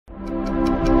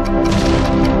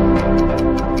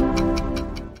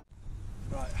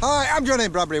Hi, I'm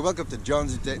Ken Bradbury. Welcome to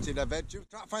John's Detective Adventures.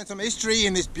 Trying to find some history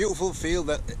in this beautiful field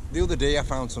that the other day I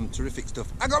found some terrific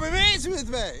stuff. I got my mates with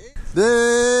me.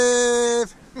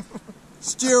 Dave,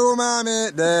 Stu, my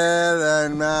mate there,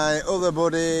 and my other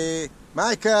buddy,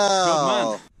 Michael. Good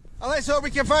man. And let's hope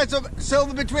we can find some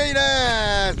silver between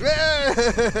us.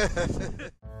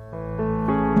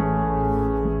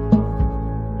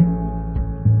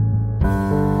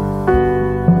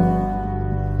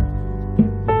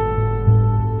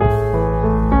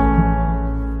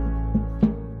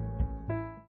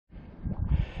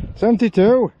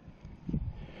 72.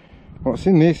 What's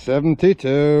in this?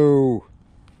 72.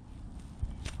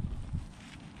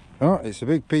 Oh, it's a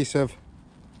big piece of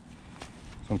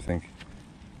something.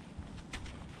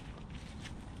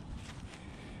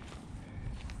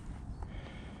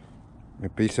 A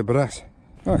piece of brass.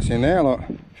 Oh, it's in there, look.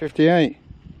 58.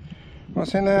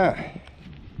 What's in there?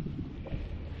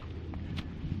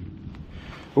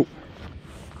 Oh.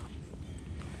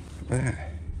 There.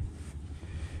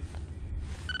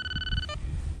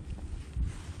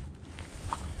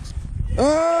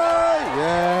 Oh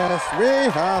yes, we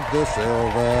have the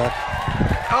silver.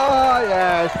 Oh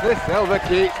yes, the silver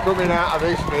keeps coming out of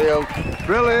this field.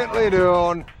 Brilliantly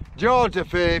done. George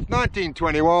V,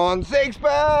 1921,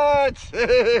 sixpence.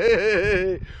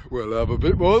 We'll have a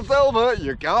bit more silver,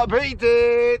 you can't beat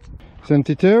it.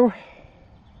 72.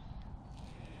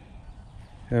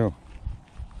 Oh.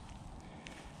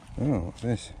 Oh, what's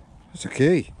this? It's a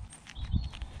key.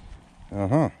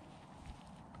 Uh-huh.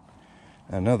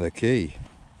 Another key.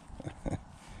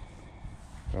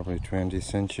 Probably 20th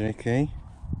century key.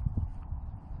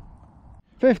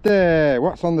 50!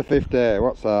 What's on the 50?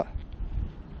 What's that?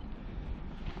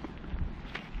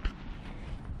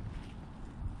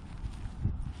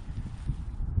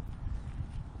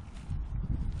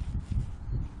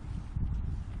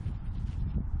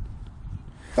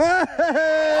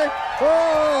 Hey!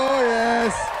 Oh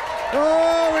yes!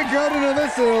 Oh, we got another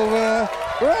silver!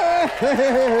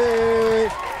 Hey!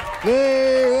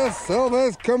 The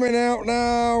silver's coming out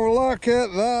now, look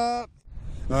at that!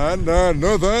 And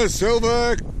another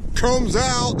silver comes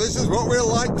out, this is what we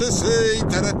like to see!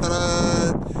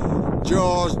 Ta-da-ta-da.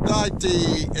 George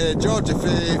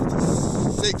V,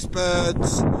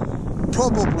 sixpence,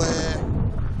 probably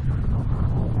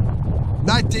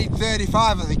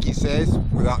 1935 I think he says,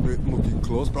 without looking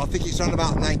close, but I think it's around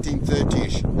about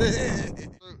 1930ish.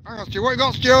 Hang on, Stu, what have you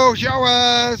got, Stu? Show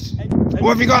us!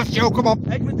 What have you got, Stu? Come on!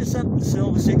 Edward the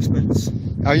silver sixpence.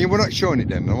 Oh, you were not showing it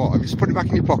then, or what? Have you just put it back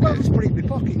in your pocket? Well, just put it in my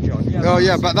pocket, John. Yeah, oh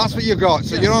yeah, but that's what you got.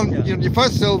 So yeah, you're on yeah. your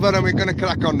first silver and we're going to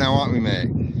crack on now, aren't we, mate?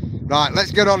 Right,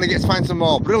 let's get on and get find some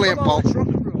more. Brilliant, Paul. Let's rock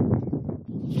and roll.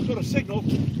 I've got a signal.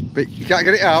 But you can't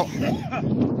get it out?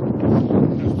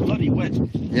 It's bloody wet.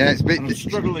 Yeah, it's a bit... I'm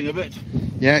struggling a bit.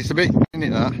 Yeah, it's a bit, isn't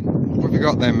it, that? What have you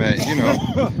got then, mate? You know.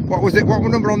 What was it? What were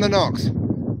number on the knocks?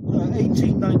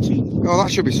 1819. Oh,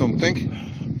 that should be something.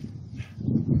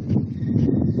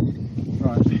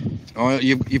 Right. Oh,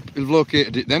 you've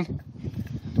located it then?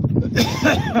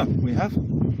 We have.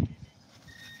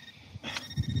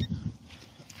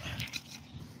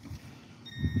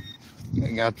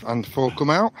 And four come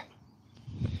out.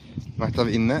 Might have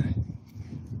it in there.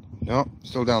 No,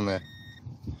 still down there.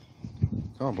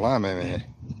 Oh, blimey, mate.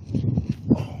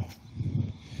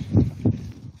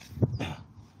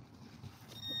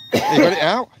 You got it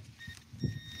out?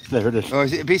 There it is. Oh,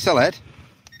 is it a piece of lead?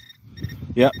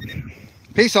 Yep.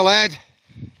 Piece of lead.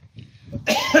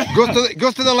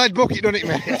 goes to the lead bucket, doesn't it,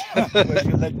 mate? Where's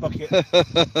your lead bucket?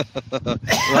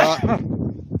 Right.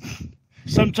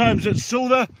 Sometimes it's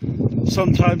silver,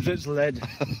 sometimes it's lead.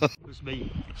 It's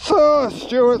me. So,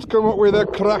 Stuart's come up with a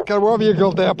cracker. What have you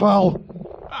got there, pal?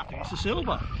 I think it's a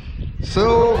silver.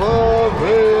 Silver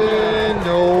vein,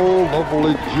 oh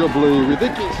lovely jubbly. We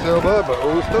think it's silver, but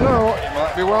who's to know? It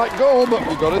might be white gold, but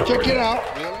we've got to check it out.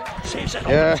 Really? Saves it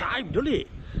all the time, doesn't it?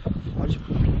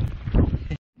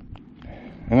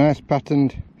 A nice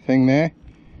patterned thing there.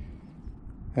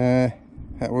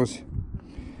 That was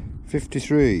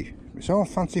 53. It's all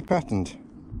fancy patterned.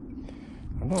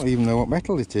 I don't even know what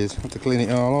metal it is. I have to clean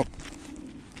it all up.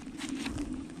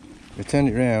 We turn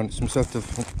it round, some sort of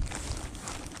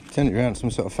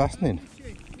fastening.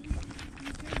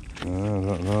 Oh, I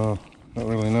don't know. Don't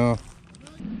really know.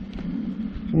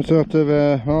 Some sort of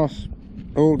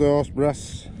old horse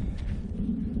brass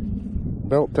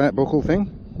belt type buckle thing.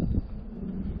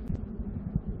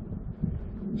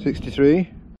 63.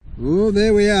 Oh,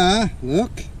 there we are.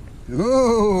 Look.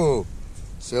 Oh,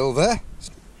 silver.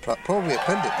 Probably a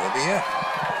pendant, maybe, yeah.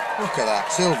 Look at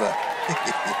that, silver.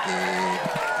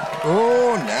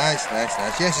 Oh, nice, nice,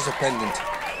 nice. Yes, it's a pendant.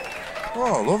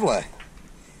 Oh, lovely.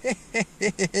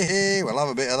 We'll have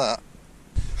a bit of that.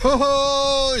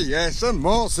 Oh yes, and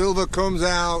more silver comes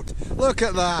out. Look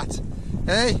at that.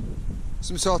 Hey,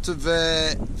 some sort of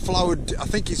flowered, I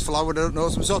think it's flowered, I don't know,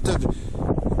 some sort of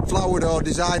flowered or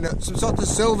designer, some sort of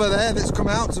silver there that's come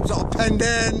out, some sort of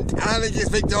pendant. I think it's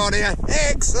Victoria.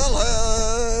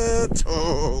 Excellent.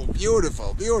 Oh,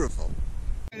 beautiful, beautiful.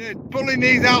 Pulling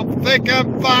these out thick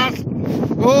and fast.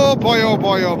 Oh boy, oh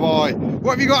boy, oh boy.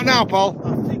 What have you got now, Paul?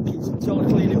 I think it's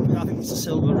totally clean. I think it's a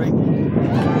silver ring.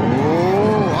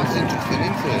 Oh, that's interesting,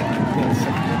 isn't it?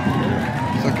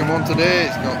 Second one today.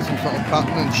 It's got some sort of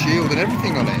pattern and shield and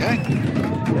everything on it, eh?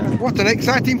 Yeah. What an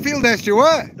exciting field there,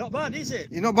 Stuart. Not bad, is it?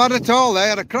 You're not bad at all. They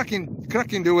had a cracking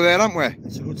do there, haven't we?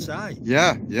 It's a good sign.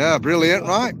 Yeah, yeah, brilliant,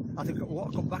 right? I think I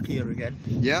want to come back here again.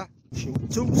 Yeah.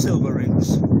 Two silver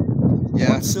rings.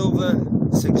 Yeah. 1 silver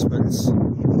sixpence.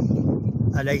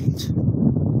 And 8.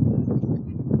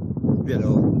 You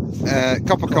know.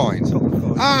 Copper coins. Copper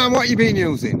coins. Ah, and what you been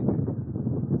using?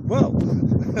 Well.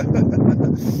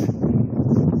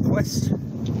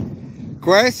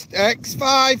 Quest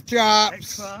X5,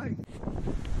 chaps. X5.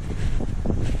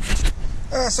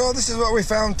 So this is what we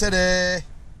found today.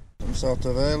 Some sort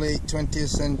of early 20th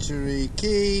century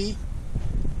key.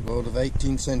 Load of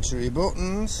 18th century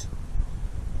buttons.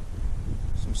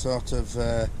 Some sort of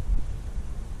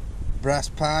brass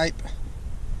pipe.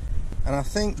 And I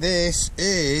think this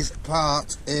is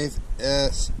part of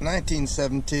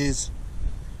 1970s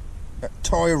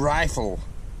toy rifle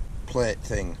plate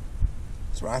thing.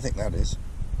 That's what I think that is.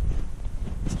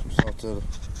 Some sort of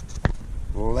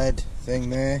lead thing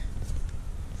there.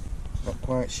 Not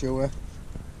quite sure.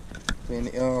 Clean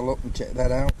it all up and check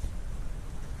that out.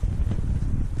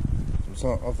 Some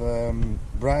sort of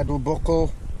bridle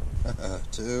buckle.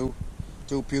 two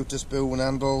pewter spoon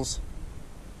handles.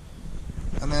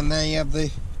 And then there you have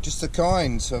just the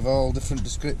coins of all different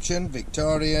description.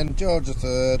 Victorian, George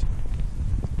III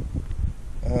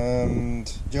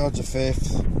and George V.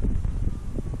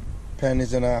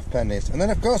 Pennies and half pennies. And then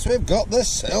of course we've got the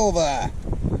silver.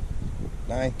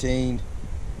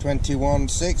 1921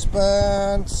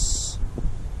 sixpence.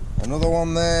 Another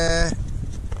one there.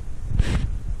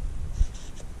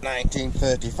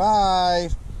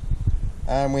 1935.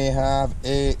 And we have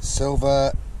a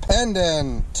silver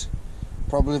pendant.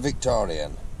 Probably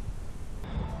Victorian.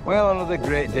 Well, another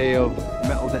great day of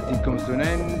metal detecting comes to an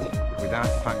end with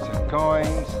artifacts and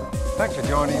coins. Thanks for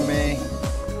joining me.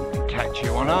 Catch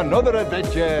you on another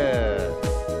adventure.